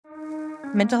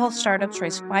Mental health startups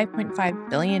raised $5.5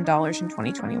 billion in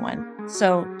 2021.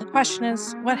 So the question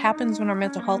is, what happens when our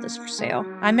mental health is for sale?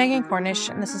 I'm Megan Cornish,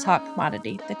 and this is Hot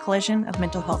Commodity, the collision of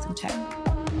mental health and tech.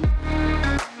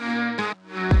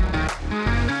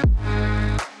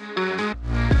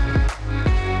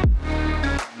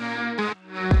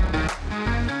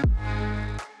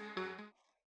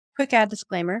 Quick ad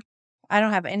disclaimer. I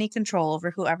don't have any control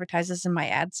over who advertises in my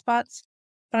ad spots,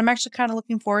 but I'm actually kind of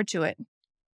looking forward to it.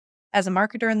 As a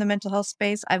marketer in the mental health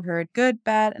space, I've heard good,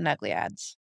 bad, and ugly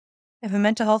ads. If a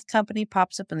mental health company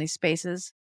pops up in these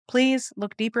spaces, please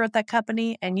look deeper at that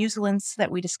company and use the links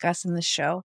that we discuss in this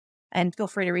show, and feel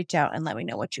free to reach out and let me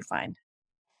know what you find.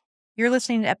 You're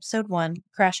listening to Episode 1,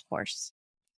 Crash Course.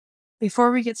 Before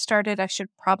we get started, I should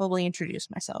probably introduce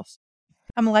myself.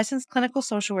 I'm a licensed clinical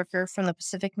social worker from the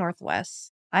Pacific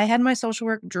Northwest. I had my social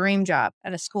work dream job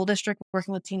at a school district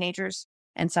working with teenagers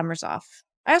and summers off.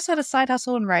 I also had a side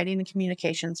hustle in writing and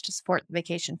communications to support the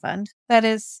vacation fund. That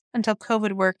is, until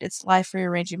COVID worked its life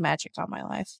rearranging magic on my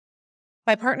life.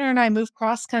 My partner and I moved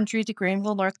cross country to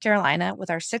Greenville, North Carolina with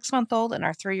our 6-month-old and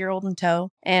our 3-year-old in tow,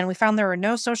 and we found there were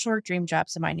no social work dream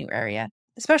jobs in my new area,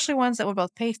 especially ones that would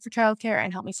both pay for childcare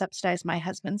and help me subsidize my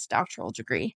husband's doctoral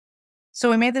degree. So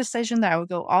we made the decision that I would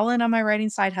go all in on my writing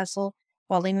side hustle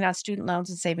while leaning on student loans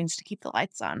and savings to keep the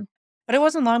lights on. But it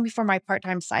wasn't long before my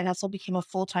part-time side hustle became a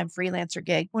full-time freelancer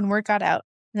gig when word got out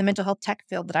in the mental health tech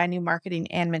field that I knew marketing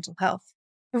and mental health.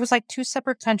 It was like 2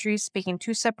 separate countries speaking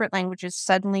 2 separate languages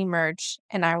suddenly merged,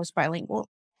 and I was bilingual.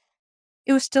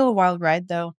 It was still a wild ride,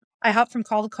 though. I hopped from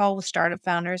call to call with startup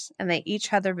founders, and they each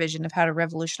had their vision of how to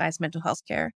revolutionize mental health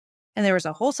care. And there was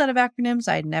a whole set of acronyms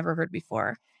I had never heard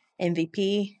before.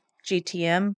 MVP,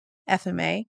 GTM,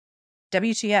 FMA,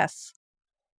 WTS.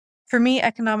 For me,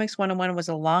 Economics 101 was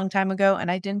a long time ago,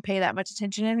 and I didn't pay that much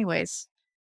attention anyways.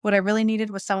 What I really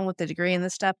needed was someone with a degree in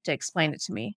this stuff to explain it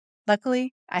to me.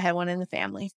 Luckily, I had one in the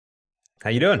family. How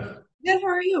you doing? Good, how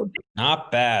are you?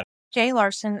 Not bad. Jay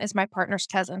Larson is my partner's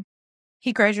cousin.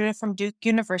 He graduated from Duke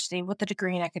University with a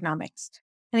degree in economics,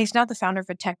 and he's now the founder of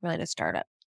a tech-related startup.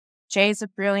 Jay is a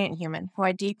brilliant human who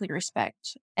I deeply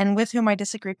respect, and with whom I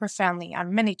disagree profoundly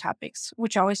on many topics,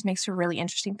 which always makes for really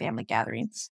interesting family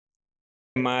gatherings.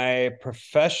 My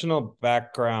professional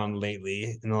background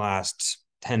lately in the last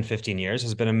 10, 15 years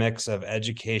has been a mix of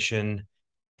education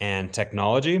and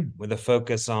technology with a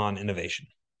focus on innovation.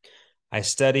 I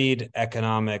studied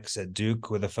economics at Duke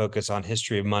with a focus on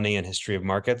history of money and history of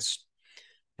markets.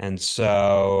 And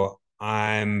so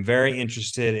I'm very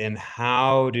interested in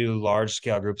how do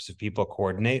large-scale groups of people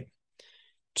coordinate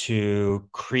to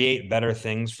create better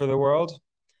things for the world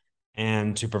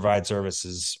and to provide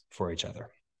services for each other.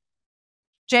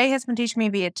 Jay has been teaching me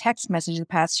via text message the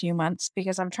past few months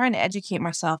because I'm trying to educate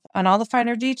myself on all the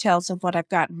finer details of what I've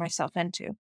gotten myself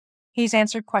into. He's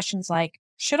answered questions like,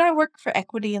 should I work for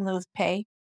equity in lieu of pay?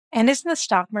 And isn't the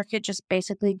stock market just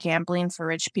basically gambling for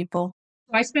rich people?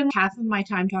 I spend half of my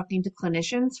time talking to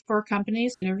clinicians for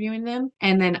companies, interviewing them,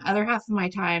 and then other half of my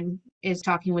time is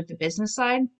talking with the business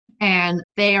side, and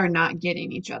they are not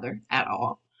getting each other at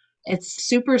all. It's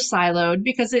super siloed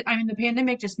because the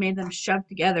pandemic just made them shove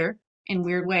together in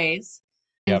weird ways.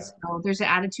 Yep. And so there's an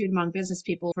attitude among business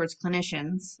people towards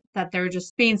clinicians that they're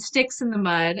just being sticks in the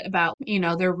mud about,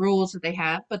 their rules that they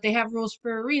have, but they have rules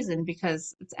for a reason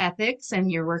because it's ethics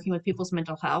and you're working with people's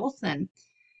mental health. And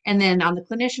then on the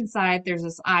clinician side, there's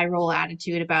this eye roll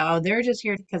attitude about, oh, they're just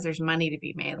here because there's money to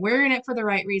be made. We're in it for the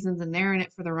right reasons and they're in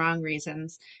it for the wrong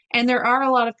reasons. And there are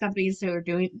a lot of companies who are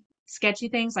doing sketchy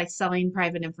things like selling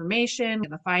private information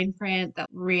and the fine print that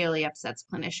really upsets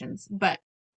clinicians. But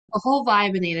the whole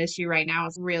vibe in the industry right now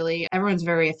is really, everyone's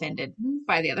very offended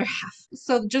by the other half.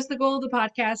 So just the goal of the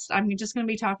podcast, I'm just going to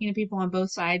be talking to people on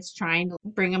both sides, trying to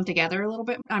bring them together a little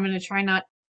bit. I'm going to try not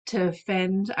to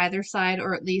offend either side,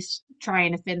 or at least try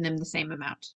and offend them the same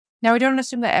amount. Now, we don't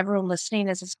assume that everyone listening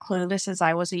is as clueless as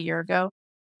I was a year ago,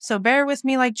 so bear with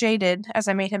me like Jay did, as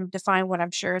I made him define what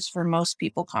I'm sure is for most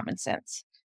people common sense.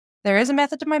 There is a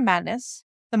method to my madness.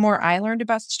 The more I learned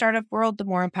about the startup world, the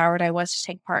more empowered I was to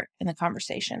take part in the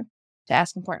conversation, to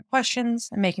ask important questions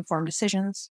and make informed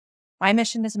decisions. My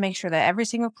mission is to make sure that every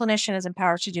single clinician is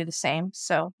empowered to do the same,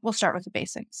 so we'll start with the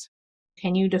basics.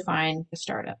 Can you define a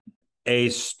startup? A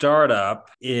startup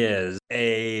is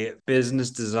a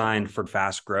business designed for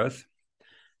fast growth.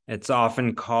 It's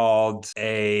often called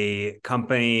a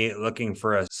company looking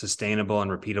for a sustainable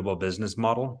and repeatable business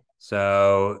model.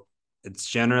 So it's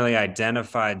generally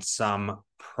identified some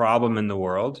problem in the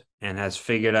world and has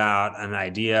figured out an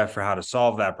idea for how to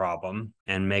solve that problem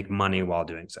and make money while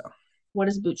doing so. What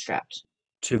is bootstrapped?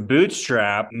 To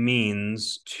bootstrap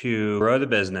means to grow the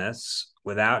business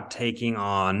without taking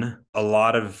on a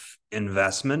lot of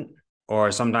investment,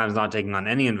 or sometimes not taking on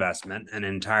any investment and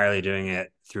entirely doing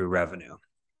it through revenue.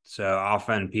 So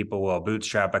often people will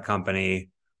bootstrap a company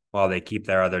while they keep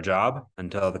their other job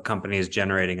until the company is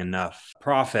generating enough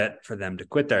profit for them to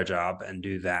quit their job and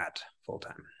do that full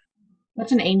time.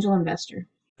 What's an angel investor?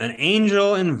 An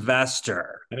angel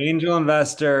investor. An angel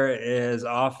investor is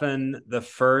often the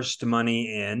first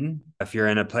money in. If you're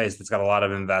in a place that's got a lot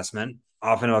of investment,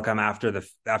 often it'll come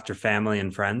after family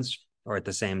and friends or at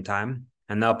the same time.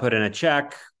 And they'll put in a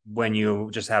check when you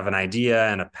just have an idea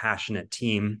and a passionate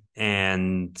team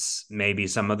and maybe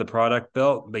some of the product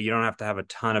built, but you don't have to have a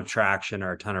ton of traction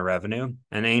or a ton of revenue.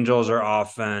 And angels are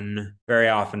very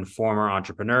often former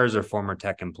entrepreneurs or former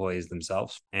tech employees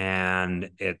themselves.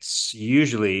 And it's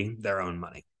usually their own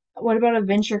money. What about a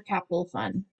venture capital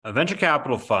fund? A venture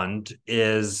capital fund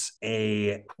is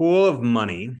a pool of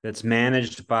money that's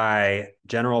managed by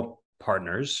general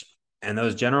partners. And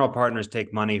those general partners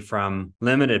take money from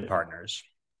limited partners,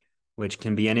 which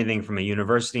can be anything from a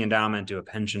university endowment to a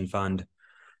pension fund.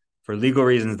 For legal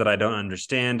reasons that I don't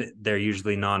understand, they're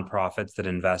usually nonprofits that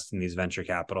invest in these venture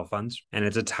capital funds. And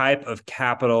it's a type of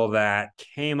capital that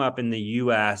came up in the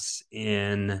US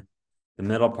in the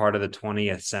middle part of the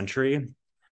 20th century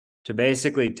to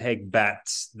basically take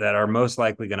bets that are most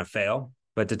likely going to fail,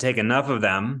 but to take enough of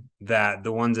them that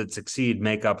the ones that succeed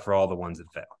make up for all the ones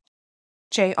that fail.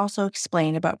 Jay also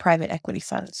explained about private equity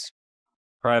funds.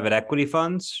 Private equity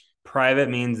funds. Private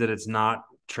means that it's not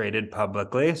traded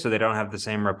publicly, so they don't have the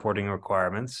same reporting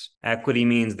requirements. Equity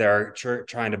means they're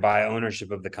trying to buy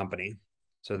ownership of the company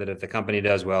so that if the company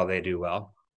does well, they do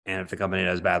well. And if the company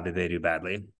does badly, they do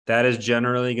badly. That is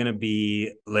generally going to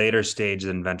be later stage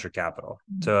than venture capital.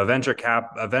 So a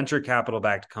venture capital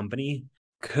backed company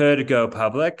could go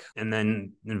public and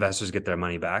then investors get their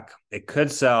money back. It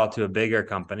could sell to a bigger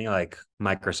company like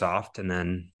Microsoft and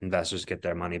then investors get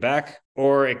their money back.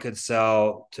 Or it could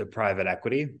sell to private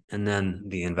equity and then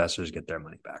the investors get their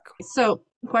money back. So,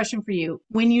 question for you.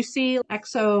 When you see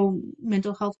Exo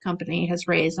Mental Health Company has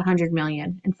raised $100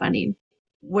 million in funding,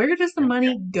 where does the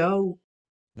money go?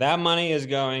 That money is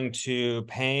going to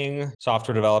paying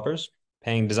software developers,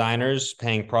 paying designers,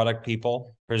 paying product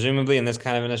people, presumably in this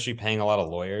kind of industry, paying a lot of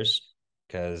lawyers,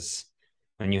 because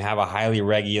when you have a highly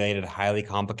regulated, highly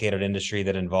complicated industry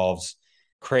that involves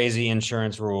crazy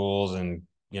insurance rules and,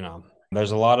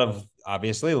 there's a lot of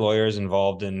obviously lawyers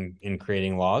involved in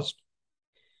creating laws.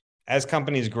 As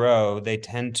companies grow, they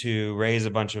tend to raise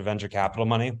a bunch of venture capital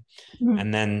money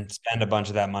and then spend a bunch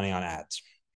of that money on ads.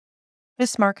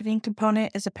 This marketing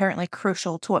component is apparently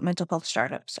crucial to what mental health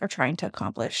startups are trying to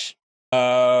accomplish.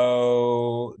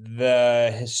 The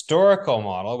historical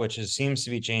model, which seems to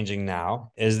be changing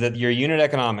now, is that your unit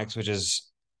economics, which is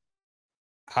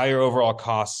how your overall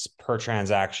costs per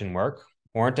transaction work,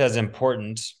 weren't as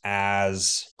important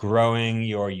as growing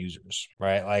your users,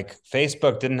 right? Like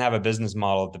Facebook didn't have a business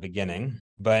model at the beginning,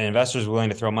 but investors were willing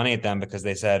to throw money at them because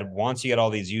they said, once you get all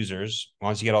these users,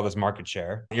 once you get all this market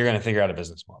share, you're going to figure out a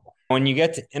business model. When you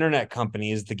get to internet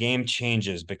companies, the game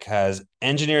changes because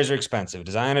engineers are expensive,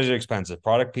 designers are expensive,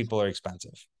 product people are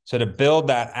expensive. So to build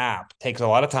that app takes a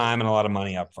lot of time and a lot of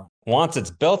money up front. Once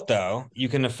it's built, though, you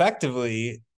can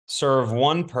effectively serve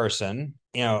one person.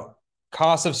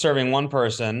 Cost of serving one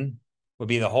person would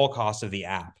be the whole cost of the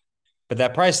app. But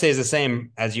that price stays the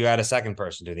same as you add a second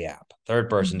person to the app, third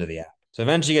person to the app. So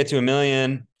eventually you get to 1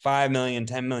 million, 5 million,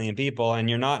 10 million people, and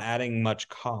you're not adding much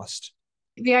cost.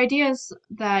 The idea is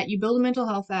that you build a mental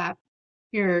health app,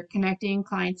 you're connecting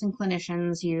clients and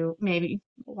clinicians, maybe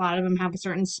a lot of them have a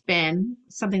certain spin,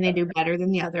 something they do better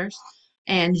than the others,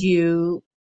 and you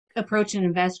approach an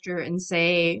investor and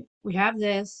say, we have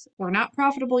this, we're not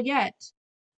profitable yet,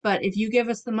 but if you give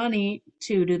us the money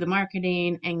to do the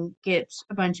marketing and get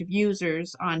a bunch of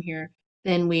users on here,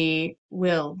 then we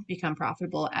will become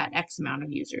profitable at X amount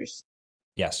of users.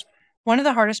 Yes. One of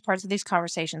the hardest parts of these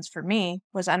conversations for me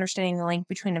was understanding the link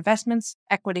between investments,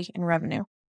 equity, and revenue.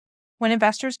 When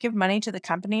investors give money to the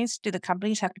companies, do the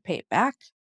companies have to pay it back?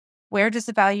 Where does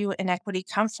the value in equity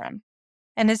come from?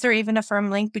 And is there even a firm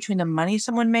link between the money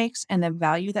someone makes and the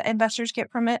value that investors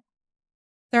get from it?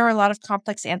 There are a lot of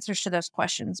complex answers to those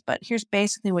questions, but here's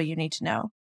basically what you need to know.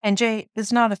 And Jay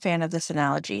is not a fan of this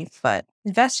analogy, but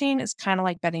investing is kind of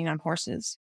like betting on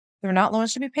horses. They're not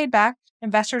loans to be paid back.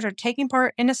 Investors are taking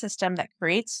part in a system that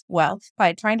creates wealth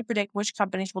by trying to predict which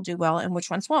companies will do well and which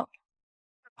ones won't.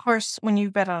 Of course, when you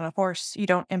bet on a horse, you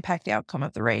don't impact the outcome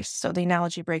of the race, so the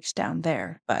analogy breaks down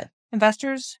there. But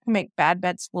investors who make bad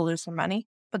bets will lose their money,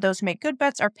 but those who make good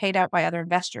bets are paid out by other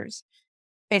investors.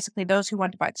 Basically, those who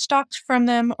want to buy the stocks from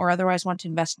them or otherwise want to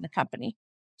invest in the company.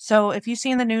 So if you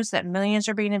see in the news that millions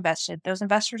are being invested, those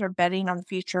investors are betting on the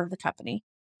future of the company.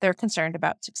 They're concerned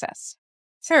about success.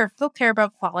 Sure, they'll care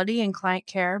about quality and client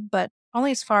care, but only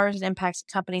as far as it impacts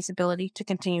the company's ability to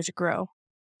continue to grow.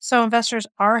 So investors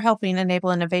are helping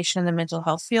enable innovation in the mental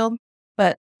health field,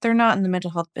 but they're not in the mental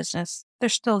health business. They're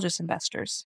still just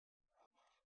investors.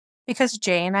 Because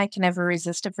Jay and I can never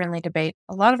resist a friendly debate,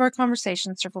 a lot of our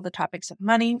conversations circle the topics of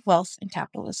money, wealth, and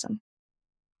capitalism.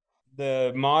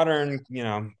 The modern,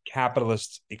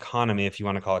 capitalist economy, if you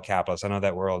want to call it capitalist, I know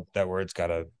that word's got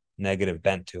a negative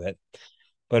bent to it,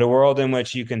 but a world in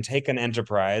which you can take an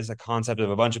enterprise, a concept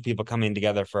of a bunch of people coming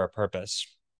together for a purpose,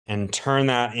 and turn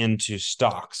that into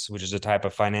stocks, which is a type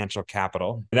of financial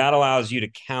capital. That allows you to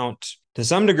count to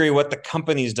some degree what the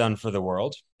company's done for the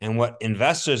world and what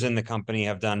investors in the company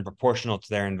have done proportional to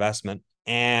their investment,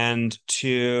 and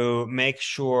to make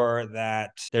sure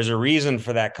that there's a reason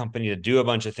for that company to do a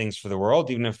bunch of things for the world,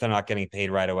 even if they're not getting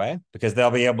paid right away, because they'll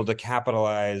be able to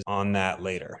capitalize on that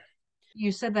later.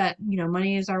 You said that,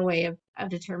 money is our way of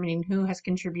determining who has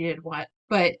contributed what.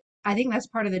 But I think that's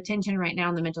part of the tension right now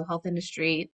in the mental health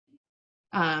industry.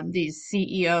 These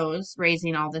CEOs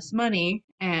raising all this money,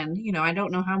 and I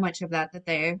don't know how much of that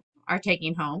they are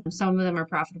taking home. Some of them are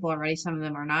profitable already, some of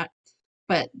them are not.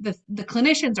 But the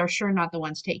clinicians are sure not the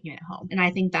ones taking it home. And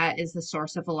I think that is the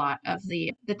source of a lot of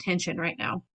the tension right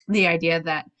now. The idea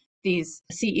that these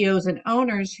CEOs and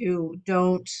owners who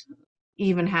don't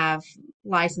even have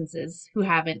licenses, who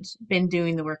haven't been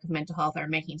doing the work of mental health, are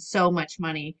making so much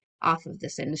money off of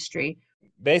this industry.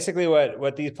 Basically,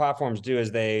 what these platforms do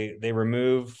is they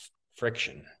remove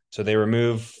friction. So they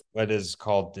remove what is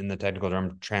called in the technical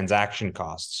term transaction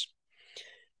costs.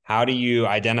 How do you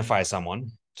identify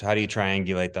someone? So how do you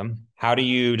triangulate them? How do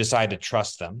you decide to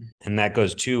trust them? And that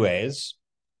goes two ways.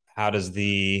 How does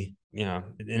in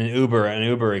an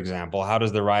Uber example, how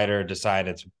does the rider decide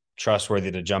it's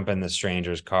trustworthy to jump in the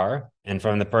stranger's car? And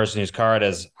from the person whose car it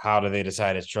is, how do they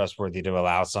decide it's trustworthy to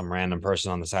allow some random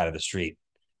person on the side of the street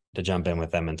to jump in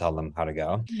with them and tell them how to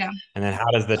go? Yeah. And then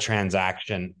how does the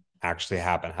transaction actually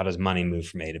happen? How does money move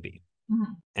from A to B?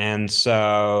 Mm-hmm. And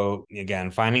so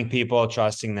again, finding people,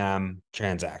 trusting them,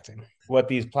 transacting. What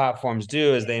these platforms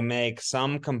do is they make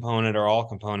some component or all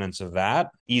components of that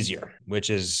easier, which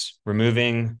is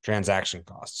removing transaction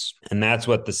costs. And that's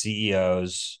what the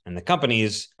CEOs and the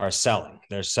companies are selling.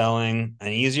 They're selling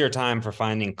an easier time for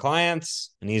finding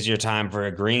clients, an easier time for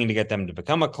agreeing to get them to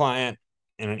become a client,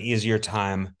 and an easier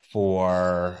time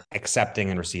for accepting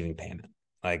and receiving payment.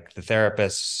 Like the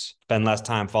therapists spend less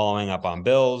time following up on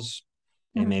bills.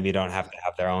 They maybe don't have to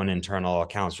have their own internal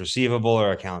accounts receivable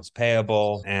or accounts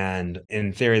payable. And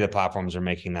in theory, the platforms are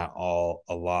making that all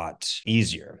a lot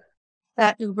easier.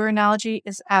 That Uber analogy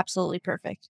is absolutely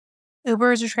perfect.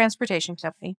 Uber is a transportation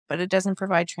company, but it doesn't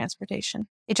provide transportation.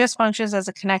 It just functions as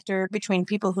a connector between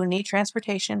people who need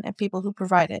transportation and people who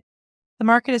provide it. The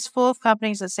market is full of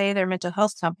companies that say they're mental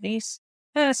health companies.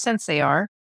 In a sense, they are.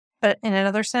 But in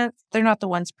another sense, they're not the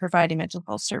ones providing mental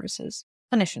health services.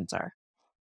 Clinicians are.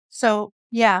 So,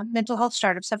 yeah, mental health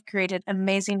startups have created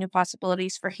amazing new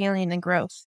possibilities for healing and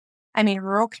growth. I mean,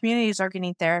 rural communities are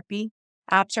getting therapy,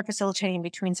 apps are facilitating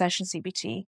between session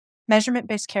CBT,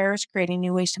 measurement-based care is creating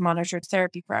new ways to monitor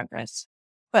therapy progress.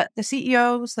 But the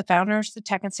CEOs, the founders, the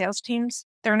tech and sales teams,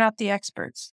 they're not the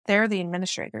experts. They're the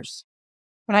administrators.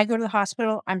 When I go to the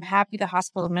hospital, I'm happy the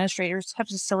hospital administrators have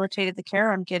facilitated the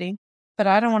care I'm getting, but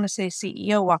I don't want to see a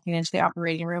CEO walking into the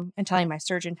operating room and telling my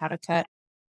surgeon how to cut.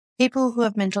 People who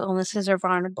have mental illnesses are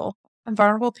vulnerable, and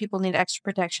vulnerable people need extra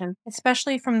protection,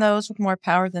 especially from those with more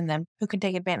power than them who can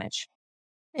take advantage.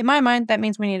 In my mind, that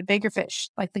means we need a bigger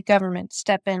fish, like the government,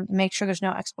 step in and make sure there's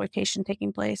no exploitation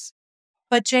taking place.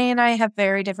 But Jay and I have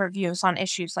very different views on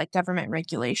issues like government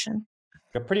regulation.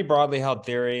 A pretty broadly held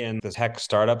theory in the tech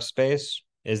startup space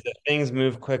is that things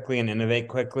move quickly and innovate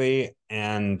quickly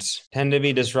and tend to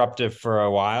be disruptive for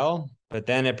a while, but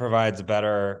then it provides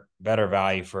better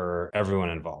value for everyone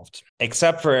involved,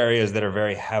 except for areas that are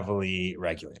very heavily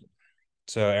regulated.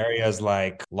 So areas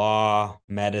like law,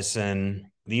 medicine,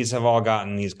 these have all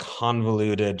gotten these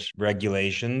convoluted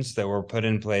regulations that were put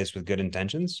in place with good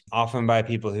intentions, often by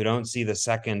people who don't see the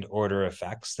second order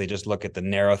effects. They just look at the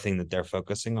narrow thing that they're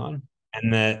focusing on.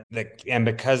 And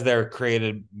because they're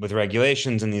created with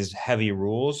regulations and these heavy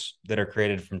rules that are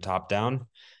created from top down,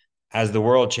 as the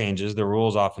world changes, the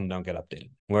rules often don't get updated.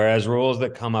 Whereas rules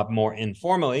that come up more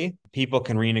informally, people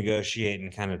can renegotiate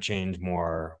and kind of change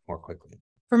more quickly.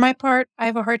 For my part, I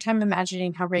have a hard time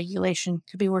imagining how regulation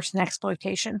could be worse than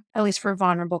exploitation, at least for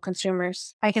vulnerable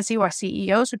consumers. I can see why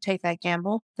CEOs would take that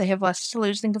gamble. They have less to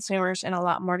lose than consumers and a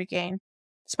lot more to gain.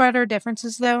 Despite our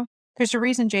differences, though, There's a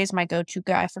reason Jay's my go-to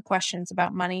guy for questions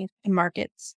about money and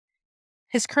markets.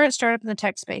 His current startup in the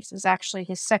tech space is actually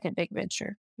his second big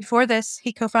venture. Before this,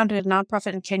 he co-founded a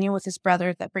nonprofit in Kenya with his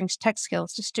brother that brings tech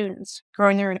skills to students,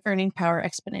 growing their earning power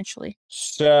exponentially.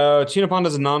 So Tuna Pond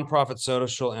is a nonprofit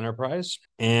social enterprise,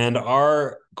 and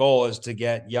our goal is to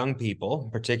get young people,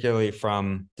 particularly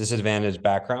from disadvantaged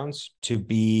backgrounds, to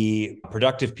be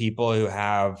productive people who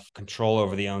have control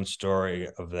over the own story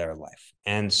of their life.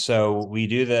 And so we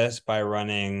do this by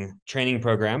running training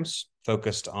programs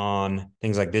focused on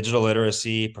things like digital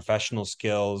literacy, professional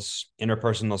skills,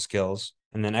 interpersonal skills,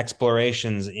 and then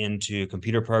explorations into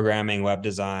computer programming, web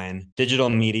design, digital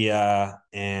media,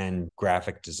 and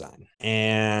graphic design.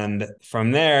 And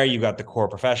from there, you got the core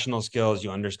professional skills.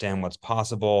 You understand what's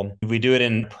possible. We do it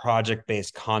in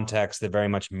project-based context that very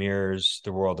much mirrors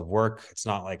the world of work. It's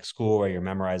not like school where you're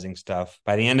memorizing stuff.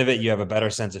 By the end of it, you have a better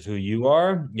sense of who you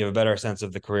are. You have a better sense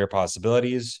of the career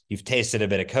possibilities. You've tasted a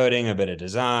bit of coding, a bit of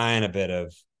design, a bit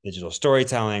of digital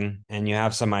storytelling, and you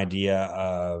have some idea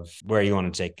of where you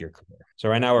want to take your career. So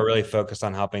right now we're really focused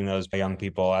on helping those young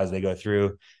people as they go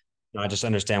through, not just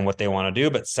understand what they want to do,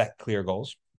 but set clear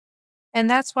goals. And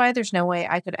that's why there's no way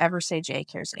I could ever say Jay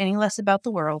cares any less about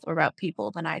the world or about people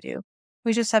than I do.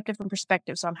 We just have different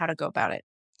perspectives on how to go about it.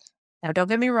 Now, don't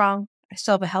get me wrong, I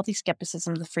still have a healthy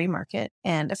skepticism of the free market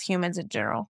and of humans in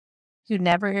general. You'd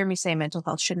never hear me say mental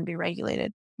health shouldn't be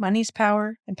regulated. Money's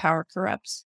power, and power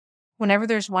corrupts. Whenever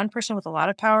there's one person with a lot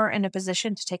of power in a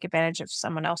position to take advantage of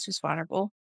someone else who's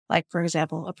vulnerable, like, for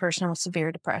example, a person with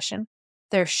severe depression,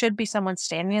 there should be someone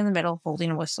standing in the middle holding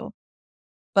a whistle.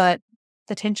 But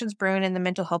the tensions brewing in the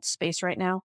mental health space right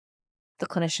now, the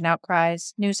clinician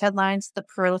outcries, news headlines, the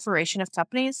proliferation of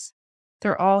companies,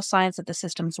 they're all signs that the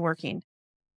system's working.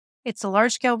 It's a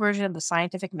large-scale version of the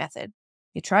scientific method.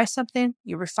 You try something,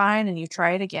 you refine, and you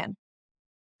try it again.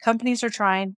 Companies are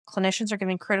trying, clinicians are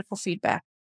giving critical feedback.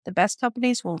 The best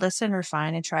companies will listen,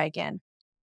 refine, and try again.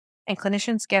 And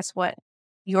clinicians, guess what?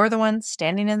 You're the one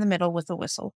standing in the middle with the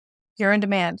whistle. You're in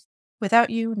demand.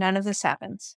 Without you, none of this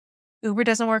happens. Uber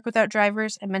doesn't work without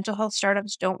drivers, and mental health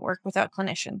startups don't work without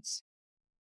clinicians.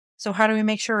 So how do we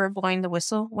make sure we're blowing the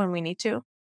whistle when we need to?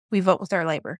 We vote with our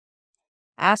labor.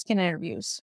 Ask in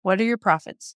interviews, what are your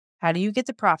profits? How do you get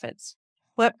the profits?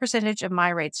 What percentage of my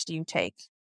rates do you take?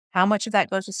 How much of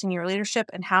that goes to senior leadership,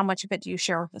 and how much of it do you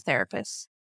share with the therapists?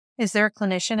 Is there a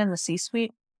clinician in the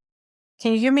C-suite?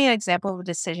 Can you give me an example of a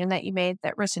decision that you made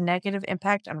that risked a negative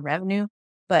impact on revenue,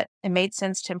 but it made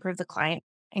sense to improve the client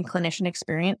and clinician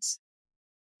experience?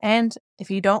 And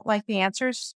if you don't like the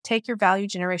answers, take your value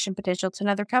generation potential to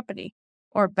another company,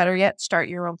 or better yet, start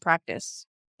your own practice.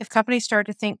 If companies start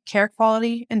to think care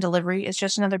quality and delivery is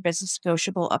just another business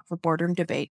negotiable up for boardroom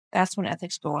debate, that's when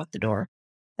ethics go out the door.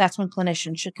 That's when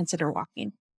clinicians should consider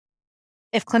walking.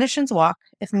 If clinicians walk,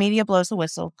 if media blows the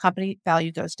whistle, company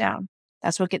value goes down.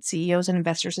 That's what gets CEOs and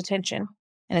investors' attention,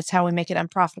 and it's how we make it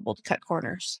unprofitable to cut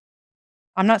corners.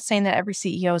 I'm not saying that every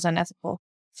CEO is unethical.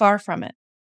 Far from it.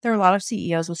 There are a lot of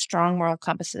CEOs with strong moral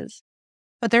compasses,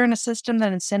 but they're in a system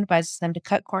that incentivizes them to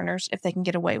cut corners if they can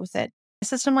get away with it. A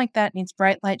system like that needs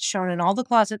bright lights shown in all the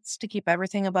closets to keep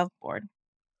everything above board.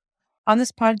 On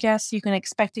this podcast, you can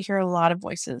expect to hear a lot of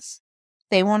voices.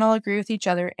 They won't all agree with each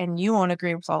other, and you won't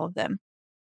agree with all of them.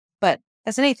 But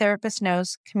as any therapist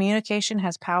knows, communication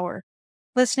has power.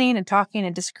 Listening and talking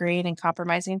and disagreeing and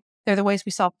compromising, they're the ways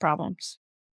we solve problems.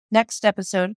 Next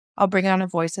episode, I'll bring on a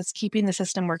voice that's keeping the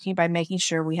system working by making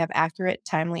sure we have accurate,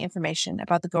 timely information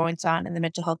about the goings-on in the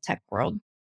mental health tech world.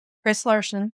 Chris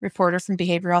Larson, reporter from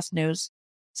Behavioral Health News,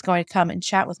 is going to come and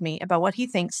chat with me about what he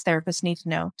thinks therapists need to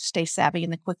know to stay savvy in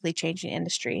the quickly changing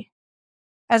industry.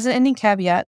 As an ending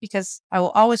caveat, because I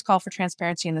will always call for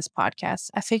transparency in this podcast,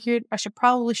 I figured I should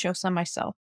probably show some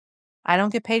myself. I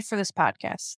don't get paid for this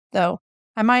podcast, though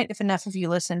I might if enough of you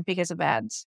listen because of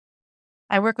ads.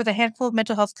 I work with a handful of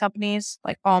mental health companies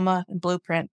like Alma and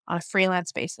Blueprint on a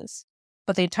freelance basis,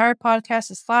 but the entire podcast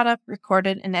is thought up,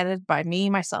 recorded, and edited by me,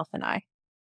 myself, and I.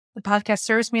 The podcast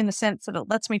serves me in the sense that it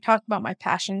lets me talk about my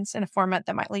passions in a format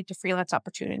that might lead to freelance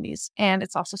opportunities, and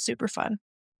it's also super fun.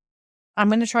 I'm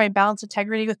going to try and balance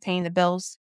integrity with paying the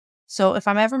bills, so if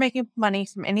I'm ever making money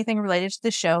from anything related to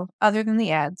the show other than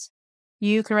the ads,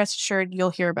 you can rest assured you'll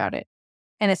hear about it.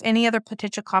 And if any other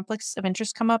potential conflicts of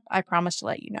interest come up, I promise to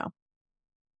let you know.